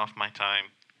really thrown off my time.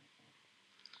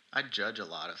 I judge a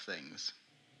lot of things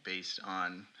based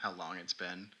on how long it's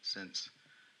been since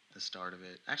the start of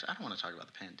it. Actually, I don't want to talk about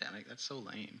the pandemic. That's so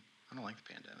lame. I don't like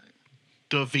the pandemic.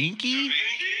 Da Vinci?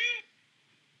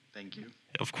 Thank you.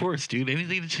 Of course, dude.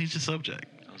 Anything to change the subject.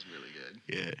 That was really good.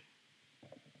 Yeah.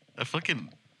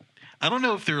 I don't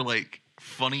know if they're like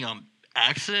funny on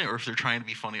accident or if they're trying to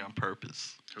be funny on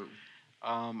purpose. Who?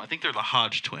 I think they're the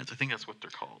Hodge twins. I think that's what they're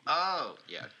called. Oh,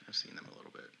 yeah. I've seen them a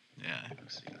little bit. Yeah.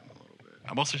 I've seen them a little bit.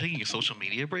 I'm also taking a social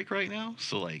media break right now,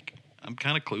 so like I'm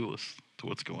kind of clueless to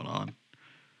what's going on.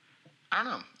 I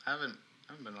don't know. I haven't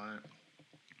been on it.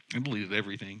 I deleted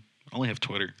everything. I only have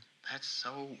Twitter. That's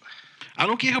so. I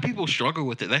don't get how people struggle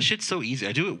with it. That shit's so easy.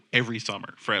 I do it every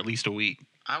summer for at least a week.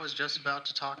 I was just about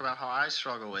to talk about how I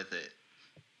struggle with it.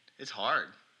 It's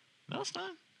hard. No, it's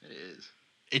not. It is.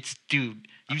 It's, dude,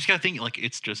 you just gotta think like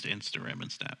it's just Instagram and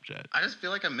Snapchat. I just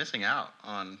feel like I'm missing out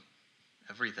on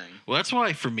everything. Well, that's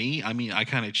why for me, I mean, I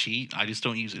kind of cheat. I just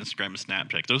don't use Instagram and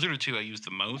Snapchat. Those are the two I use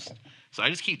the most. So I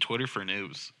just keep Twitter for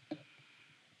news.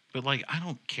 But like, I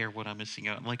don't care what I'm missing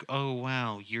out. I'm like, oh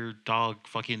wow, your dog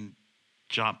fucking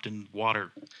jumped in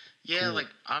water. Yeah, Cool. like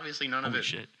obviously none of Holy it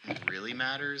shit. really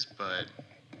matters, but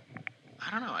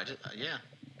I don't know.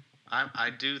 I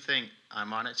do think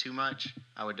I'm on it too much.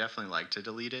 I would definitely like to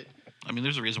delete it. I mean,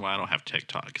 there's a reason why I don't have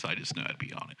TikTok because I just know I'd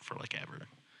be on it for like ever.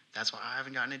 That's why I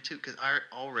haven't gotten it too, because I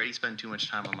already spend too much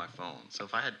time on my phone. So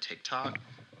if I had TikTok,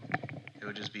 it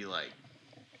would just be like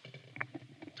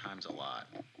times a lot.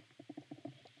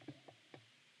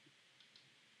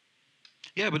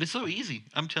 Yeah, but it's so easy.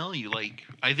 I'm telling you, like,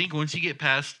 I think once you get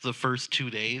past the first 2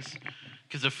 days,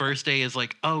 because the first day is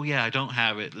like, oh yeah, I don't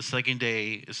have it. The second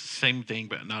day is the same thing,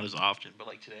 but not as often. But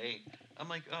like today, I'm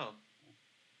like, oh.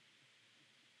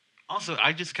 Also,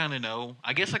 I just kind of know.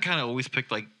 I guess I kind of always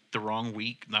pick like the wrong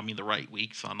week. I mean, the right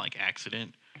weeks on like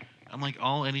accident. I'm like,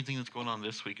 anything that's going on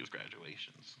this week is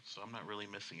graduations, so I'm not really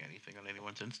missing anything on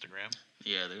anyone's Instagram.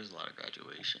 Yeah, there's a lot of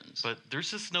graduations. But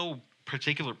there's just no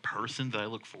particular person that I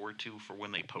look forward to for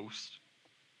when they post.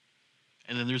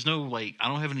 And then there's no, like, I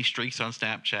don't have any streaks on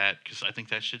Snapchat because I think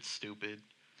that shit's stupid.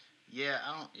 Yeah,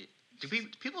 I don't.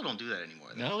 People don't do that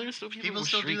anymore? Though? No, there's still people. People with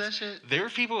still streaks. do that shit. There are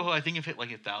people who I think have hit like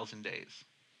 1,000 days.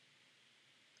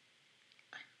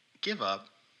 Give up.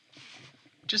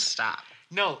 Just stop.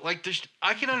 No, like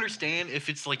I can understand if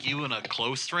it's like you and a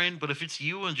close friend, but if it's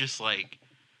you and just like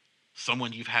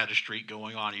someone you've had a streak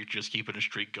going on, you're just keeping a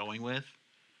streak going with,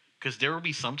 because there will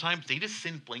be sometimes they just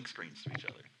send blank screens to each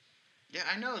other. Yeah,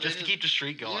 I know. Just to keep the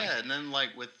streak going. Yeah, and then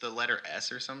like with the letter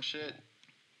S or some shit.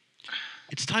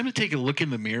 It's time to take a look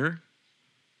in the mirror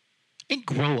and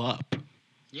grow up.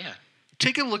 Yeah.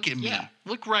 Take a look at me. Yeah.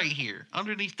 Look right here,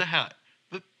 underneath the hat.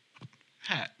 The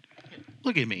hat.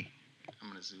 Look at me. I'm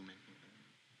gonna zoom in.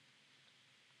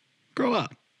 Grow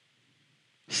up.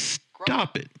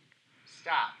 Stop it.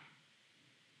 Stop.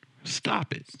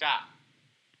 Stop it. Stop.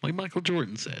 Like Michael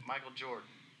Jordan said. Michael Jordan.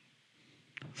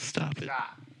 Stop it.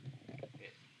 Stop.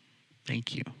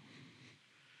 Thank you.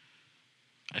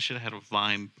 I should have had a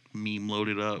Vine meme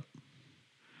loaded up.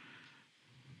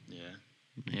 Yeah.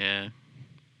 Yeah.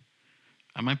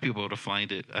 I might be able to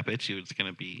find it. I bet you it's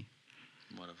going to be...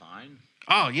 What, a Vine?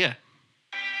 Oh, yeah.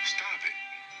 Stop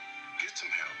it. Get some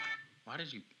help. Why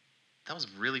did you... That was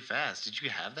really fast. Did you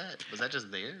have that? Was that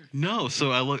just there? No,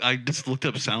 so I just looked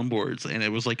up soundboards, and it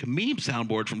was like a meme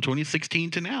soundboard from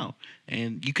 2016 to now.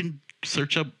 And you can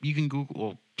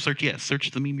Google, search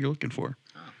the meme you're looking for.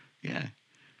 Oh. Yeah.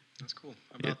 That's cool.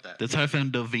 How about that? That's how I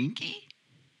found Da Vinci.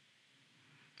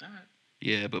 All right.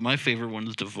 Yeah, but my favorite one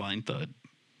is Divine Thud.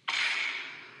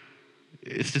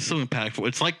 It's just so impactful.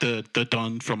 It's like the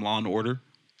Dunn from Law and Order.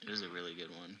 It is a really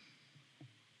good one.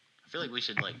 I feel like we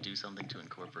should like do something to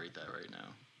incorporate that right now.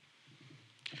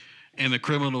 And the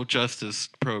criminal justice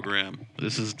program.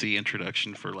 This is the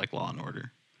introduction for like Law and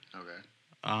Order. Okay.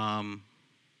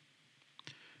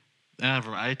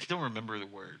 I don't remember the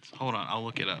words. Hold on, I'll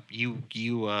look it up. You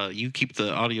keep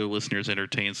the audio listeners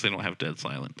entertained so they don't have dead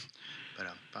silence.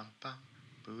 Ba-dum-bum-bum,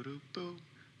 boo-doo-boo,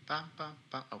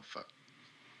 bum-bum-bum. Oh, fuck.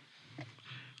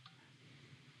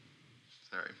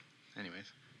 Sorry. Anyways.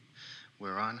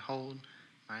 We're on hold.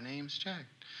 My name's Jack.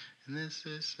 And this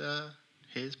is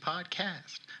his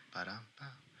podcast. Ba-dum-bum,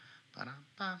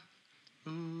 ba-dum-bum.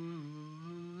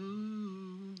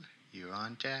 Ooh. You're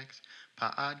on Jack's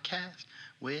podcast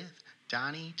with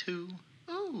Donnie too.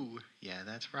 Ooh. Yeah,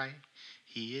 that's right.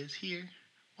 He is here.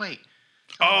 Wait.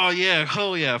 Oh yeah,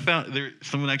 I found there.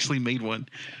 Someone actually made one.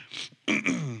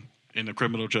 In the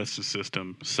criminal justice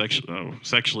system,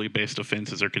 sexually based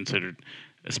offenses are considered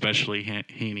especially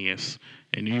heinous.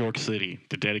 In New York City,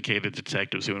 the dedicated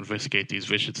detectives who investigate these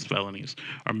vicious felonies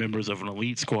are members of an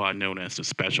elite squad known as the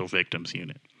Special Victims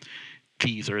Unit.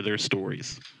 These are their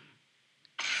stories.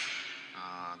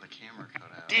 The camera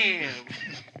cut out. Damn.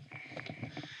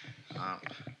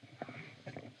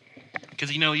 Because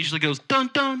it usually goes dun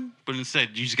dun, but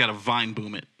instead you just gotta vine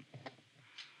boom it.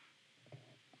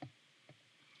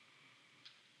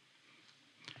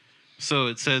 So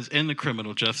it says, in the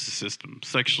criminal justice system,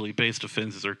 sexually based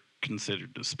offenses are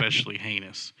considered especially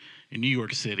heinous. In New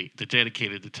York City, the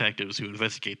dedicated detectives who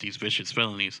investigate these vicious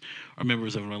felonies are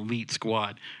members of an elite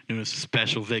squad known as the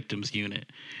Special Victims Unit.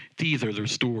 These are their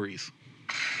stories.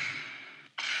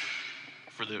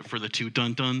 For the two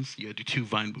dun-duns, you had to do two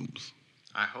vine booms.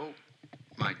 I hope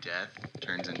my death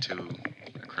turns into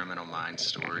a Criminal Minds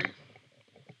story.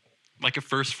 Like a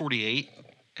first 48?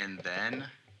 And then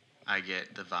I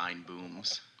get the vine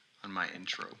booms on my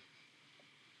intro.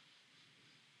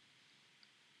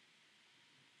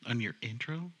 On your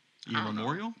intro? Your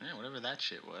memorial? Yeah, whatever that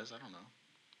shit was. I don't know.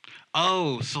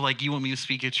 Oh, so like you want me to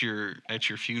speak at your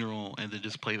funeral and then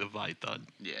just play the vine thud?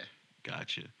 Yeah.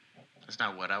 Gotcha. That's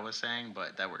not what I was saying,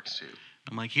 but that works too.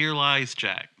 I'm like, here lies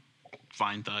Jack.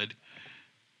 Vine thud.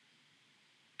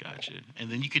 Gotcha.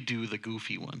 And then you could do the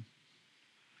goofy one.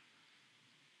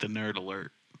 The nerd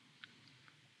alert.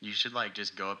 You should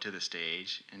just go up to the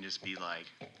stage and just be like,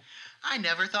 I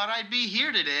never thought I'd be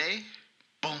here today.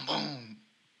 Boom, boom.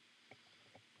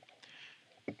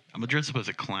 I'm going to dress up as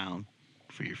a clown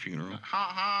for your funeral.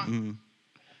 Ha ha. I'm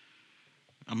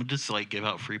going to just give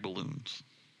out free balloons.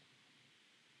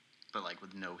 But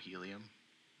with no helium.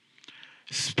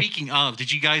 Speaking of, did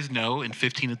you guys know in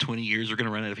 15 to 20 years we're going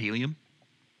to run out of helium?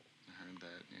 I heard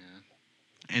that,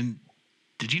 yeah. And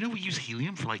did you know we use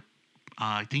helium for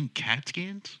I think CAT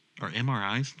scans or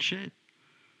MRIs and shit?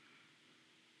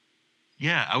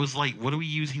 Yeah, I was like, what do we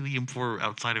use helium for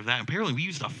outside of that? Apparently we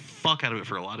use the fuck out of it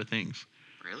for a lot of things.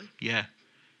 Really? Yeah.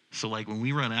 So when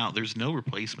we run out, there's no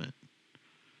replacement.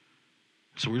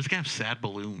 So we're just going to have sad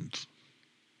balloons.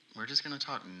 We're just going to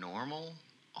talk normal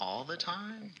all the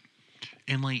time?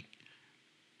 And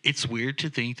it's weird to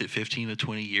think that 15 to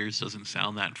 20 years doesn't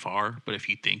sound that far, but if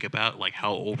you think about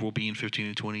how old we'll be in 15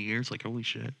 to 20 years, holy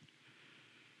shit.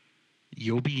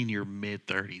 You'll be in your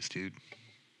mid-30s, dude.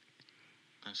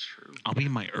 That's true. I'll be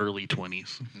in my early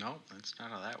 20s. No, that's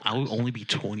not how that works. I'll only be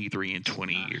 23 in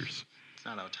 20 years. It's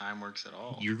not how time works at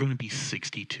all. You're going to be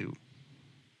 62.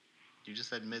 You just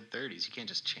said mid-30s. You can't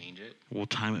just change it. Well,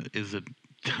 time's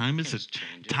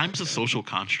a social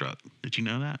construct. Did you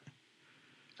know that?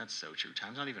 That's so true.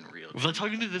 Time's not even real. Was I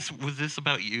talking to this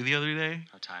about you the other day?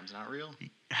 How time's not real?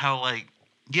 How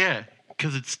yeah,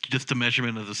 because it's just a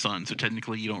measurement of the sun. So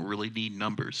technically, you don't really need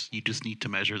numbers. You just need to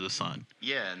measure the sun.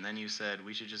 Yeah, and then you said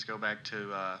we should just go back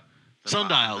to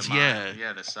sundials.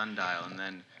 Yeah, the sundial. And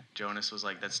then Jonas was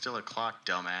like, "That's still a clock,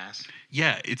 dumbass."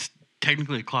 Yeah, it's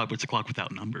technically a clock, but it's a clock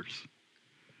without numbers.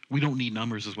 We don't need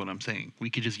numbers, is what I'm saying. We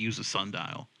could just use a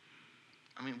sundial.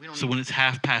 I mean, we don't. So when it's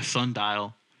half past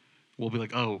sundial, we'll be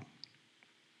like, "Oh,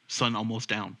 sun almost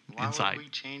down inside." Why would we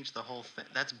change the whole thing?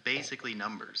 That's basically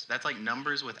numbers. That's like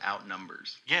numbers without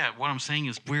numbers. Yeah, what I'm saying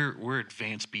is we're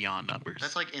advanced beyond numbers.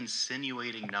 That's like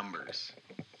insinuating numbers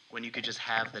when you could just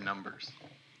have the numbers.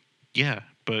 Yeah,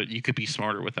 but you could be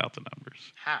smarter without the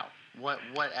numbers. How? How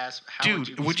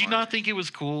Dude, would you smarter? not think it was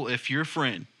cool if your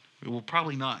friend, well,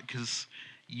 probably not because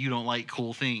you don't like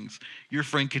cool things, your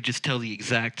friend could just tell the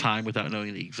exact time without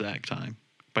knowing the exact time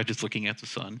by just looking at the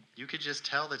sun? You could just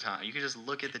tell the time. You could just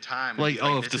look at the time.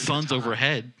 If this the is sun's time.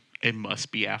 overhead, it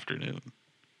must be afternoon.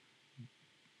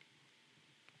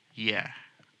 Yeah.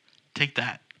 Take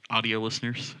that, audio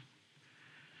listeners.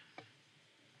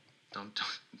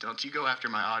 Don't you go after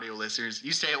my audio listeners.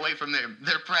 You stay away from them.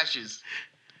 They're precious.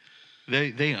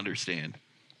 They understand.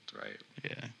 That's right.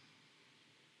 Yeah.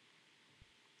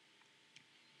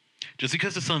 Just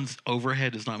because the sun's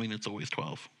overhead does not mean it's always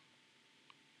 12.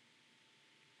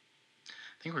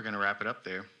 think we're gonna wrap it up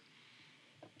there.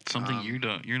 Something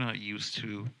you're not used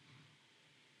to.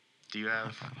 Do you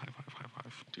have High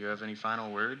five. Do you have any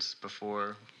final words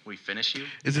before we finish you?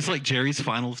 Is this like Jerry's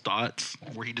final thoughts,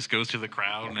 where he just goes to the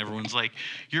crowd and everyone's like,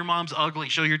 "Your mom's ugly.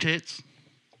 Show your tits."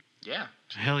 Yeah.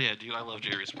 Hell yeah, dude! I love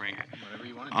Jerry Springer. Whatever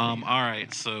you want to do. All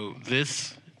right, so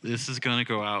this is gonna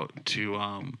go out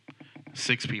to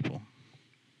 6 people.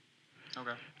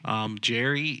 Okay.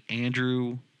 Jerry,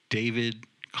 Andrew, David,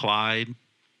 Clyde,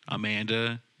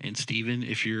 Amanda, and Steven,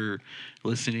 if you're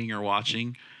listening or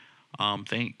watching,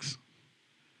 thanks.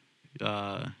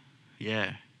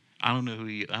 Yeah, I don't know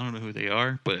who they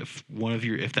are, but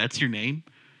if that's your name,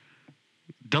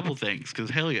 double thanks, because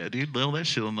hell yeah, dude, nail that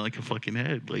shit on like a fucking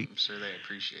head. Like, I'm sure they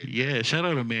appreciate it. Yeah, shout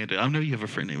out Amanda. I know you have a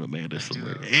friend named Amanda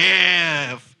somewhere. do.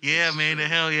 Yeah, Amanda,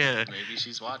 hell yeah. Maybe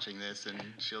she's watching this and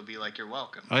she'll be like, "You're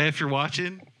welcome." Oh, yeah, if you're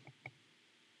watching,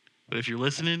 but if you're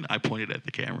listening, I pointed at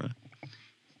the camera.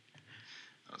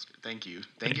 That was good. Thank you.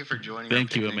 Thank you for joining.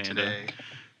 Thank you, picnic Amanda. Today.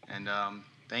 And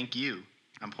thank you.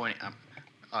 I'm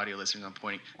audio listeners. I'm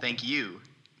pointing. Thank you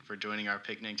for joining our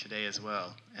picnic today as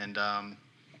well. And I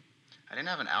didn't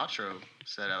have an outro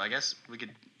set up. I guess we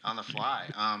could on the fly.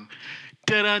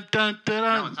 Dun dun dun.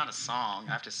 No, it's not a song.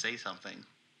 I have to say something.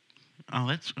 Oh,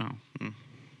 that's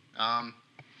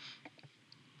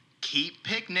Keep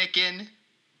picnicking.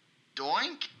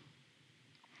 Doink.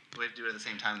 We have to do it at the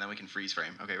same time, and then we can freeze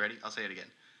frame. Okay, ready? I'll say it again.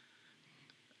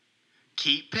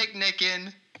 Keep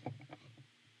picnicking.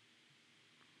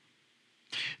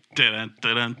 Dun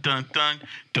dun dun dun dun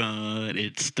dun.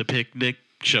 It's the picnic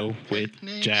show with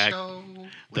Picnic Jack. show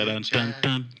Dun dun with dun Jack.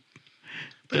 dun.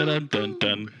 Dun dun dun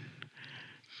dun.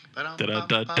 Dun dun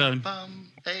dun dun.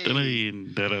 Hey. Dun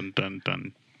dun dun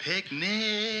dun. Picnic.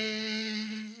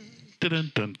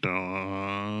 Dun dun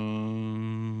dun.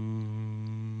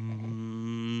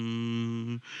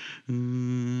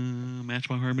 Match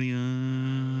my harmony.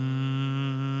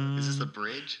 Is this the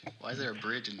bridge? Why is there a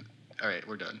bridge? All right,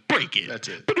 we're done. Break it. That's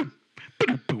it. Ba-doop,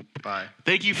 ba-doop, boop. Bye.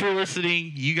 Thank you for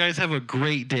listening. You guys have a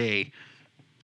great day.